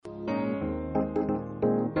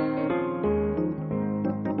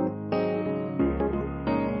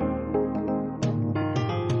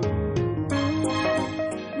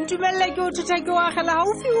Ntumelle ke o thotha ke wa gela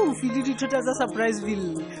haufi le dithota tsa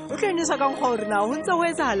Surpriseville. O tlo nesa ka nkga hore na ho ntse ho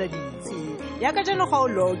etsahala ditse. Ya ka jeno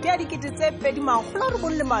kgaolo ke ya dikete tse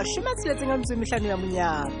 2,965 ya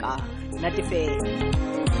Monyaka. Natefela.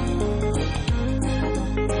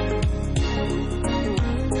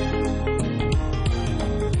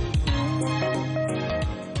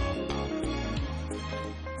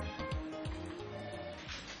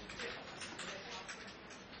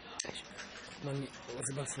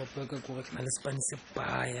 Se ba flopa ka gore ke na le Spanish se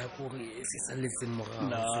baya gore se sa letse morao no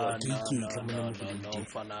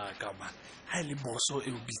fana ka man ha ile boso e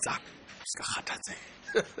o bitsa ska khatatse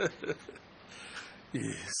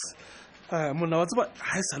yes mona wa tsaba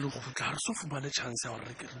ha e sa le go tla re so fumane chance ya gore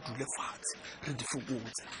re dule fatshe re di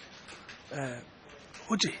fokotse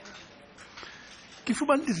hoje ke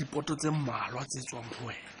fumane di report tse mmalwa tse tswang ho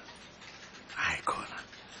wena ai khona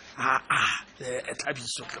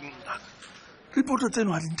Thabiso ke monna report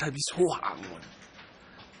tseno ha di nthabise ho hangwe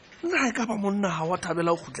nna e ka ba monna ha wa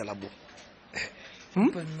thabela go gutlela bo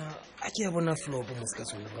bana a ke ya bona flop mo se ka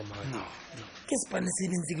tsona ka mama ke Spanish se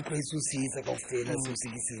dintse ke tloitse o se etsa ka ofela se se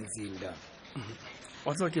ke sentseng da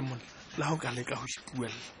wa tswa ke monna la ho ka leka ho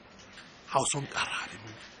ipuella ha o so nkarabe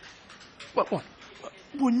mo ba bona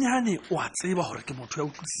bonyane wa tseba hore ke motho ya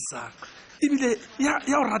utlwisisang ebile ya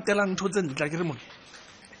o ratela ntho tse ntla ke re monna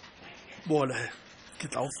bola ke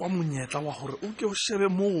tla o fa monyetla wa hore o ke o shebe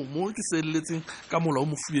mo ke selletseng ka mola o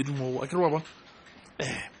mofuedi mo a ke re wa bona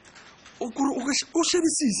o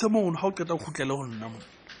shebisise mo ha o qeta go khutlela go nna mo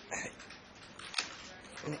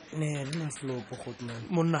ne nna flop gotman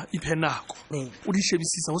monna iphenako o di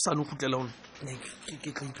shebisisa o sa le khutlela go ne ke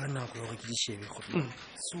tla iphenako gore ke di shebe gotman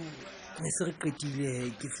so ne se re qetile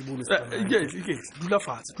ke se bolo ke dula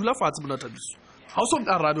fatshe bona Thabiso ha o so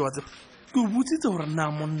nkarabe wa tseba ke o butsitse gore na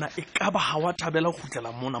monna e ka ba ha wa thabela go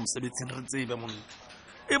khutlela mona mosebetsing re tsebe monna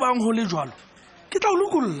e bang ho le jwalo ke tla o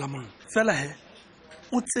lokolla monna fela he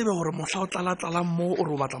o tsebe gore mohla o tlala mo o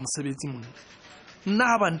re o batla mosebetsi monna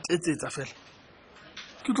nna ba ntetsetsa fela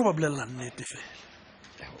ke tlo ba bolella nnete fela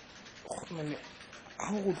gotman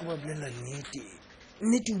ha o tlo ba bolella nnete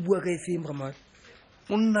o bua ka efeng bramane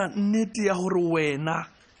monna nnete ya gore wena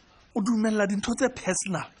o dumella dintho tse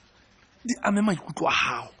personal di ame maikutlo a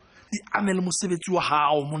hao di ame le mosebetsi wa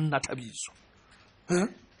hao monna Thabiso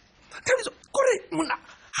Thabiso kore monna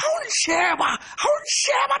ha o sheba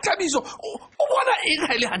Thabiso o bona eng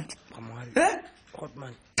ha ile hantle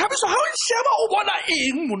gotman Thabiso ha o sheba o bona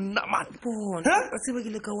eng monna man bona a se ba ke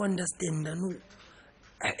le ka understand no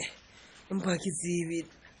empa ke tsebe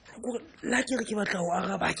la ke re ke batla ho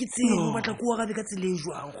araba ke tsebe o batla go arabe ka tsile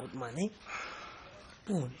jwang gotman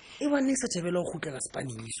bona e ba ne sa thabela go khutlela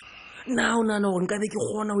Spanish na o nana gore nka be ke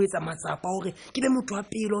gona ho etsa matsapa hore ke be motho wa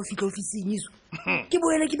pele o fitla ofising iso ke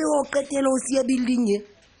boele ke be o qetela o sia building e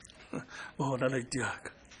bona la itiaka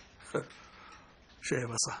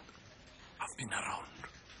sheba sana I've been around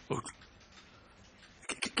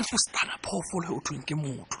ke fostana phofolo o tweng ke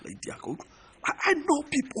motho la itiaka I know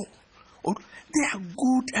people they are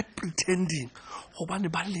good at pretending hobane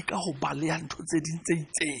ba leka ho baleya ntho tse ding tse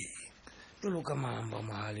itseng jalo ka mamba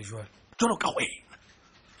mahale jalo ka wena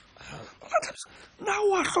na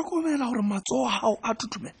wa hlokomela hore matsoho a hao a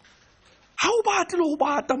tutumela ha o batle ho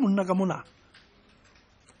bata monna ka mona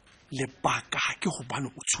lebaka ke hobane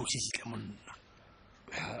o tshogile monna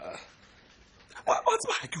wa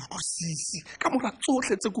tseba ke utlwisisi ka mora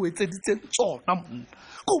tsohle tse go etseditseng tsona monna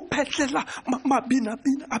go phetlela mabina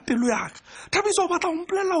a pelo yaka Thabiso o batla ho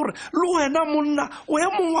mpolella hore le wena monna o ya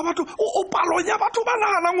mong wa batho o palonya batho ba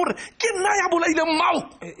nahanang hore ke nna ya bolaile mmao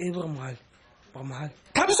bramahale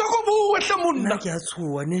Thabiso go bue hle monna ke a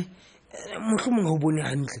tshoa ne mohlomong ha o bone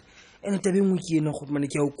hantle ene tabeng o ke ena gotman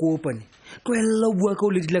ke a o kopa ne tloella o bua ka o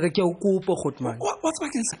le dilaka ke a o kopa gotman wa tseba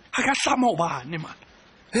ke ha ka hlama o bane man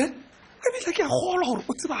ebile ke a gola gore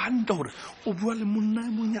o tseba hantle gore o bua le monna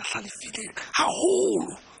e mong ya hlalefileng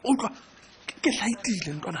haholo o utlwa ke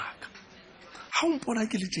laitile ntwanaka ha o mpona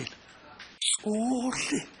ke le tjena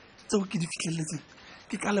tsohle tseo ke di fihlelletseng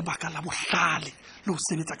ke ka lebaka la bohlale le ho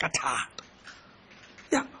sebetsa ka thata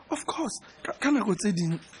yeah of course ka nako tse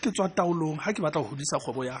ding ke tswa taolong ha ke batla ho hodisa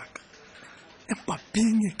kgwebo yaka empa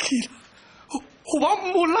being a killer ho ba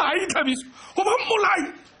molai Thabiso ho ba molai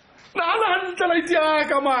nana hantle la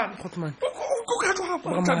itiaka man gotman go ka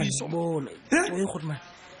tloga Thabiso bona gotman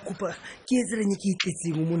kopa ke etseleng ke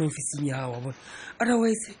itletseng mo ofising ya hao bona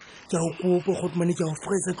otherwise ke a o kopa gotman ke a o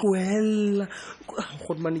fresa tlohella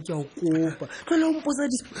gotman ke a o kopa tlohela o mposa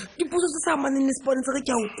dipotso tse sa amaneng le sponsor ke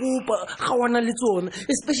a o kopa ga wana le tsona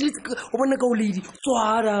especially o bona ka o lady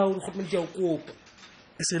tswara gotman ke a o kopa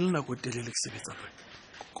e se le nako telele ke sebetsa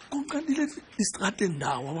konkadile distrateng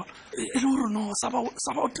dawa e le gore no sa ba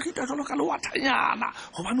o treata jalo ka lewathanyana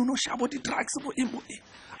gobane o ne o shabo di-drugs bo emo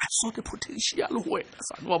I saw the potential go wena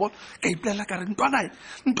sane wa bona ka ipolela ka re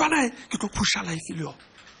ntwanae ke tlo pusha life le yone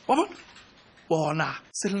wa bona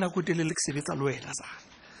se le nako telele ke sebetsa le wena sane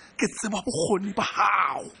ke tseba bokgoni ba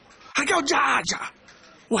gago ga ke o jaja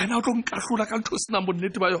wena o tlo nkahlola ka ntho o senang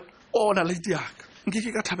bonnete ba yone ona le diaka nke ke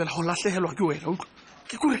ka thabela go latlhegelwa ke wena utlwa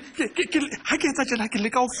ke kore ga ke etsa tjena ke le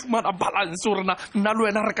ka o fumana balance gore nna le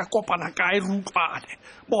wena re ka kopana kae re utlwane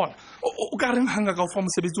bona o ka reng hanga ka o fa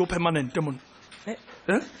mosebetsi o permanente mona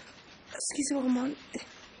Excuse me, man.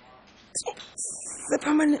 Se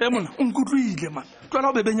permanent. Mona o nkutlwile man tlwela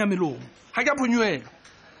o bebenya melomo ga ke a bonywela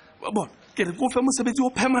bona ke re ko fe mosebetsi o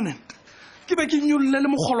permanent ke be ke nyolle le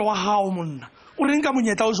mogolo wa gago monna o reng ka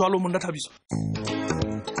monyetla o jwalo monna Thabiso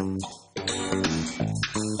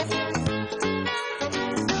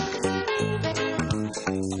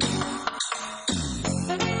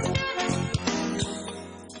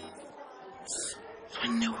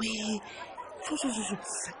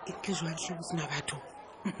ke jwang tlhebosena batho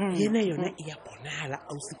ena yona e ya bonala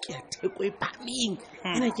ausi ke ya theko e phameng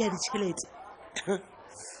ena ke ya ditšhelete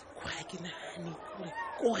kore ke nagane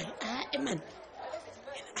kore eman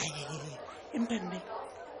empanne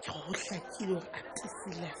ke go tlakile gore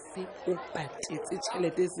atiselafe o patetse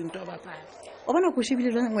tšhelete e sento a bapale o bona ko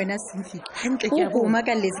shebile jwang wena Cynthia hantle ke a o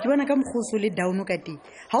makalletse ke bona ka mokgoso le down ka teng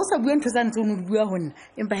ha o sa bua ntho tsa ntse o no di bua gonna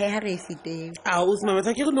empa ha re e feteng o se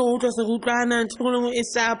mabatsa ke re le utlwa se re utlwana ntho go lengwe e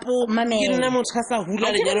sapo ke nna motho a sa hula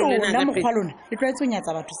lenyalo lena mokgwa lona le tlwaetse o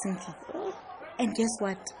nyatsa batho Cynthia and guess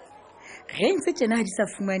what re ntse tjena ha di sa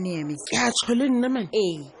fumaneya mese ke a tsho le nna man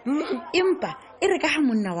empa e re ka ha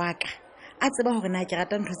monna wa ka a tseba gore na ke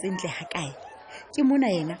rata ntho tse ntle ha kae ke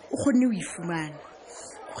mona yena o kgonne o ifumana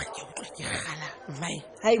ke utlwa ke gala vai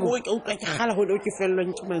ke utlwa ke gala go le ke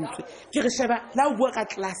fellwang ke mantswe ke re sheba la o bua ka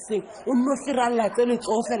tlelaseng o nno firalla tse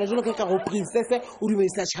letsogo fela jalo ka go princess o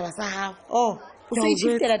dumedisa tšhaba sa gago o sa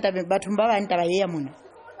ishiftela tabeng bathong ba bang taba ye ya mona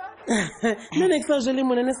nna ne ke sa jele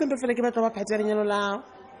mona ne sempe fela ke batla ba phate ya lenyalo lao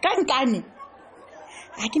kankane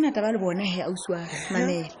ga ke nata ba le bona he ausi wa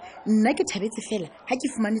mamela nna ke thabetse fela ga ke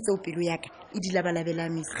fumane tseo pelo yaka e di labalabela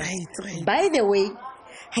misa by the way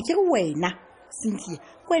ga ke re wena Cynthia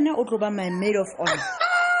wena o tlo ba my maid of honor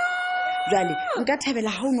jwale nka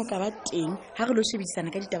thabela ga o no ka ba teng ga re lo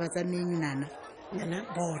shebisana ka ditaba tsa menyu nana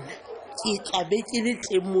bona ke tlabe ke le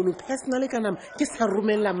teng mono personally ka nama ke sa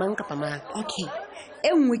romelela mang kapa mang okay e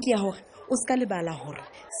nngwe ke ya gore o se ka lebala gore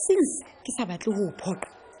since ke sa batle go o phoqa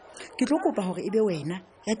ke tlo kopa gore e be wena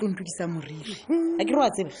ya tlo ntodisa moriri a ke re wa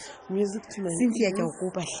tsebe Cynthia ke o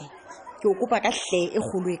kopa hle ke o kopa ka hle e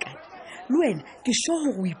kgolo e kana le wena ke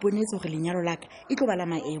sure gore o iponetse gore lenyalo laka e tlo bala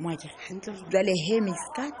maemo a kere jwale he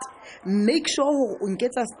miscat make sure gore o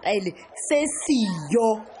nketsa style se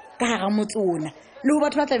siyo ka gara motsona le go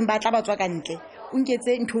batho ba tlabeng ba tla batswa ka ntle o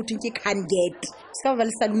nketse ntho o theng ke can get se ka ba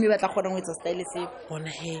le salume ba tla kgona go etsa style se bona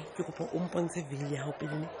he ke kopa o mpontshe vile ya go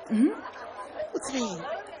pelene o tsebe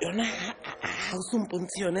yona ha o se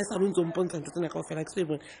mpontshe yona e sa lo ntse o mpontsha ntho tsena kao fela ke se e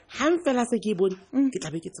bone hang fela se ke e bone ke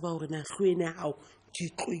tlabe ke tseba gore natlho ene ya gago ke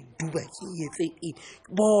tlo e duba ke etse eng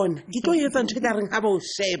bona ke tlo etsa ntho e ka reng ga ba o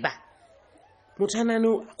sheba motho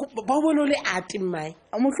anano ba o bone o le ate mmae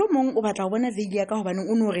motlho mongwe o batla go bona veile ya ka gobaneng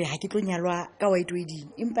o ne gore ga ke tlo nyalwa ka white wedding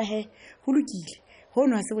empa he go lokile go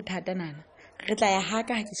no ga se bothata nana re tla ya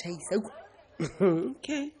haka ga ke tšhaisa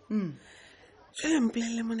okay jale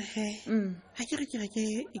mpolelele mone he ga ke re ke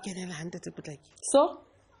e kenela gantetse potlaki so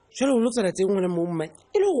jale o lo tsela tse ngwana mo mmae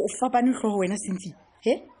e le gore o fapane tlhogo wena Cynthia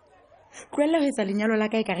he tloelela go etsa lenyalo la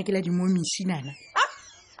ka e ka re ke la dimomishinana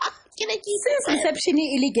reception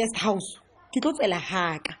e le guest house ke tlo tsela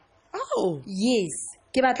haka yes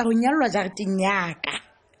ke batla go nyalelwa jareteng yaka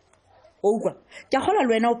oukwa ke a kgola le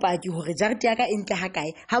wena o paki gore jarete yaka e ntle ga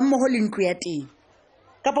kae ga mmogo le ntlo ya teng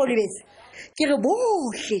ka pa o lebetse ke re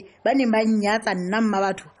botlhe ba neng ba nnyatsa nna mma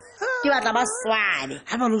batho ke batla ba swane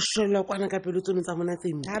ga ba lo shelela kwana ka pelo tsone tsa mona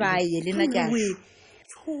tse ga ba ye le nna ke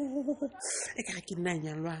e ka re ke nna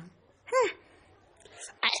nyalwang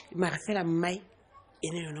mara fela mmae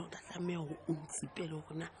ene yona o tla tlameya go o ntsipele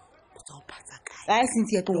gona o tsa o phatsa kae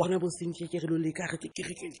Cynthia to bona bo Cynthia ke re lo leka ke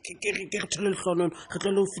re thole letlhonono re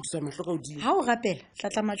tlo le o fetisa mahlo ka odimo ha o rapela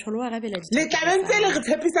tlatla matsholo wa rapela le tla ntse le re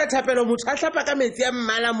tshepisa thapelo motho a tlhapa ka metsi a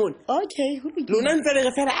mmala mona okay lona ntse le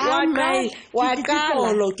re fela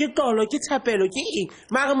ke tolo ke thapelo ke eng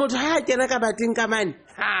mara motho ha a kena ka bateng ka mane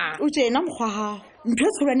o tjena mokgwa gago ntho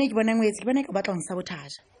e tsholwane ke bonang o etse ke bona ka batla go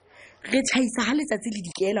sabotage re tšhaisa ga letsatsi le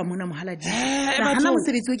dikela mona mohala nagana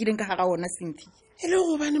mosebetsi o ke leng ka gara ona Cynthia e le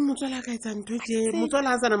go bane motswala ka etsa ntho tse motswala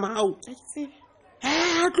a tsana magao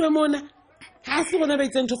ga tloe mona ga se gona ba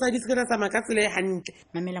itseng ntho tsa di sekena tsamaya ka tsela e gantle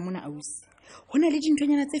mamela mona ausi go na le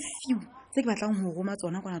dinthonyana tse few tse ke batlang go roma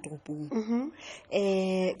tsona kwana toropong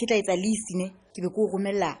ke tla etsa leasine ke be ko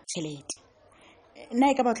romella tšhelete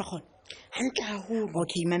nna e ka batla kgona gantle gagolo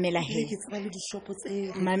okay mamela he ke tseba le dishopo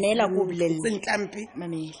tse mamela ko bolelle tsentlampe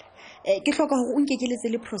mamela ke tlhoka gore o nkekeletse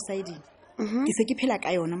le prosiding ke se ke phela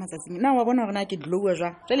ka yona matsatsing na wa bona gore na ke glowa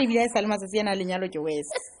jwang jale ebile a e sa le matsatsi yana lenyalo ke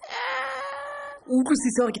wesa o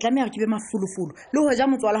utlwisise gore ke tlameya gore ke be mafolofolo le go ja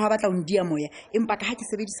motswala ga batla o ndia moya empa ka ga ke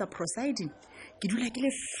sebedisa prosiding ke dula ke le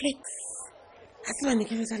flex ga se bane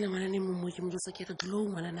ke betsa le ngwana ne mo ke motsa ke re glow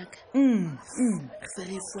ngwananaka re sa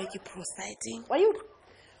re fuwa ke prosiding wa utlwa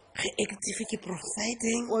ge active ke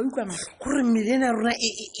prosiding wa utlwa ma gore mmele ena rona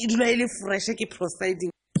e dula e le fresh ke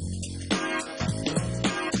prosiding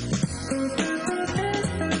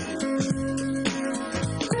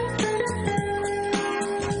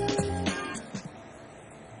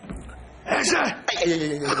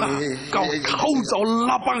ka o kgautsa o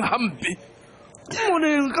lapang hampe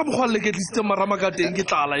moneng ka mokgwa le ke tlisitse marama ka teng ke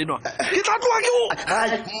tlala enwa ke tla tloa ke o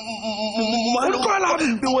tlwaela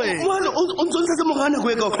hampe wena o ntse o ntse mogana go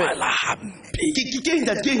e ka ofela tlwaela hampe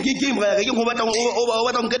ke moraga ke go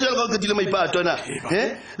batlang ka dira ka o qetile maipato na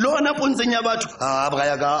le ona pontseng ya batho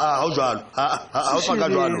braya ka ga o jalo ga o fa ka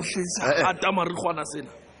jalo atamare gwana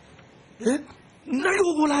sena nna ke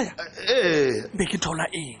go bolaya be ke thola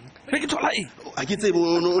eng a ke tsebe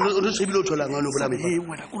o shebile o tholang ano bola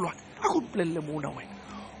wena kolwane a go bolelele mona wena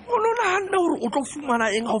o nona hanna gore o tlo fumana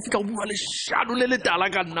eng ga o fitlha go bua leshano le letala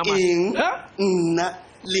ka nna eng nna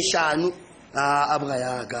leshano a bra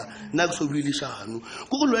yaka nna ke so bue leshano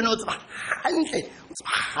ko go le wena o tseba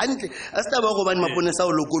hantle a se taba go bane maponesa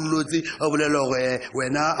o lokollotse a bolela gore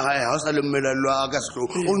wena ga o sa le mmelelwa ka setlo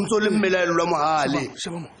o ntse o le mmelelwa mohale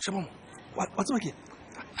shebamo wa tseba ke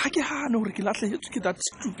ha ke hane gore ke latlhegetswe ke that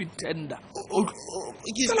stupid tender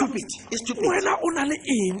wena o na le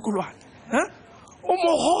eng kolwane o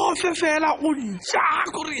mogofe fela o ntša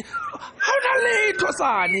kore ga o na letho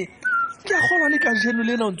sane ke a kgolwane ka jeno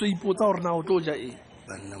le ena o ntse o ipotsa gore na o tlo ja eng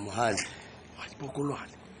banna mohale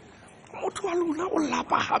bokolwane motho wa lona o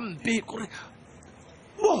lapa gampe kore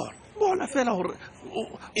bona fela gore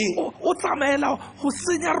o tsamaela go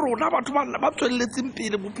senya rona batho ba tsweletseng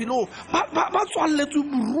pele bophelo ba tswaletswe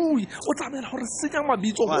borui o tsamaela gore senya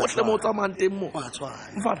mabitso gotlhe mo o tsamayang teng mo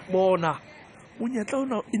bona monyetla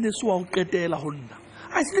ona e ne se wa o qetela go nna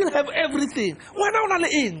I still have everything wena o na le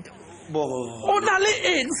eng o na le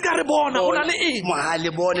eng se ka re bona o na le eng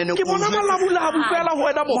mohale bone ke bona malabulabu fela go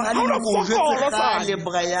wena mo ga ona fokolo sale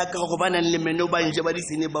bra ya ka go bana le meno ba nje ba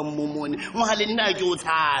disine ba mmomone mohale nna ke o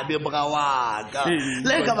tshabe bra wa ka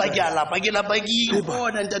le ka ba ke alapa ke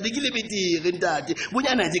bona ntate ke le betere ntate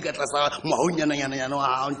bonyana di ka tlasa mohaunyana yana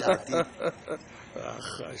wa ntate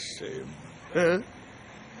gashem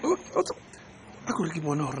a gore ke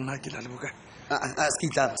bona gore na ke la le boka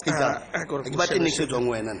skitla ke ba tenne se tswang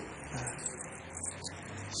wena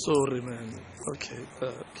sorry man okay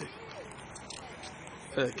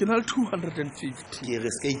ke na le 250 ke re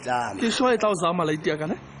skitla ke sure e tla o zama la itia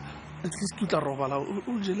kana at least ke tla robala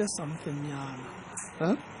o jele something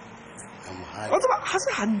yana o tsaba ha se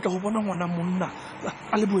hantle go bona ngwana monna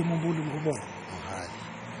a le boemong bo le go bona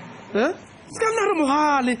ska nna re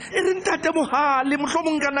mohale e re ntate mohale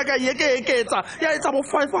mohlomong kana ka ye ke eketsa ya etsa bo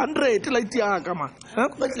 500 la itiaka man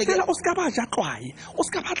fela o ska ba ja twae o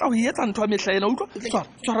ska batla go etsa ntho a mehlaena o utlwa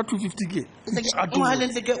tswara 250 ke mohale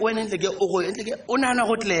ntle ke wena ntle ke o nana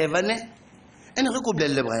go clever ne ene re go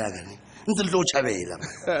blelle bra ya gane ntse le tlo tšhabela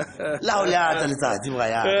la o ya tsa letsatsi bra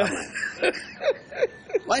ya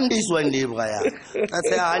one day bra ya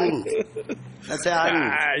that's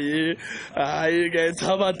ai ga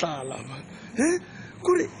etsa tlala man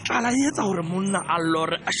kore tlala e etsa gore monna a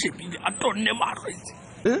lore a shebile a tonne marwetse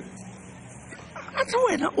a tsa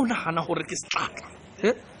wena o nagana gore ke setlatla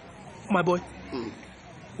my boy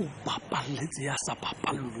o bapaletse ya sa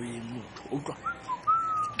bapalloe motho o utlwa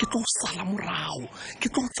ke tlo sala morago ke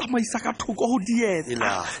tlo tsamaisa ka thoko go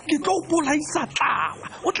dieta ke tlo bolaisa tlala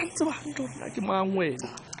o tla ntse ba hantle gore ke mang wena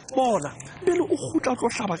bona pele o gutla tlo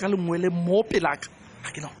hlaba ka lengwele mo pelaka ga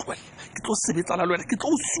ke na go tloela ke tlo sebetsana le wena ke tlo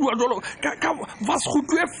sua jalo ka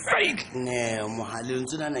vasgoto e fake ne mohale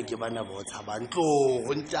ntse nana ke bana ba o tshabang tlo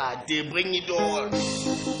ntate bring it on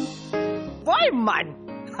boy man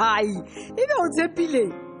hai e be o tshepile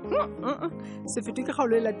se fete ke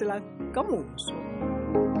kgaolo e latelang ka moso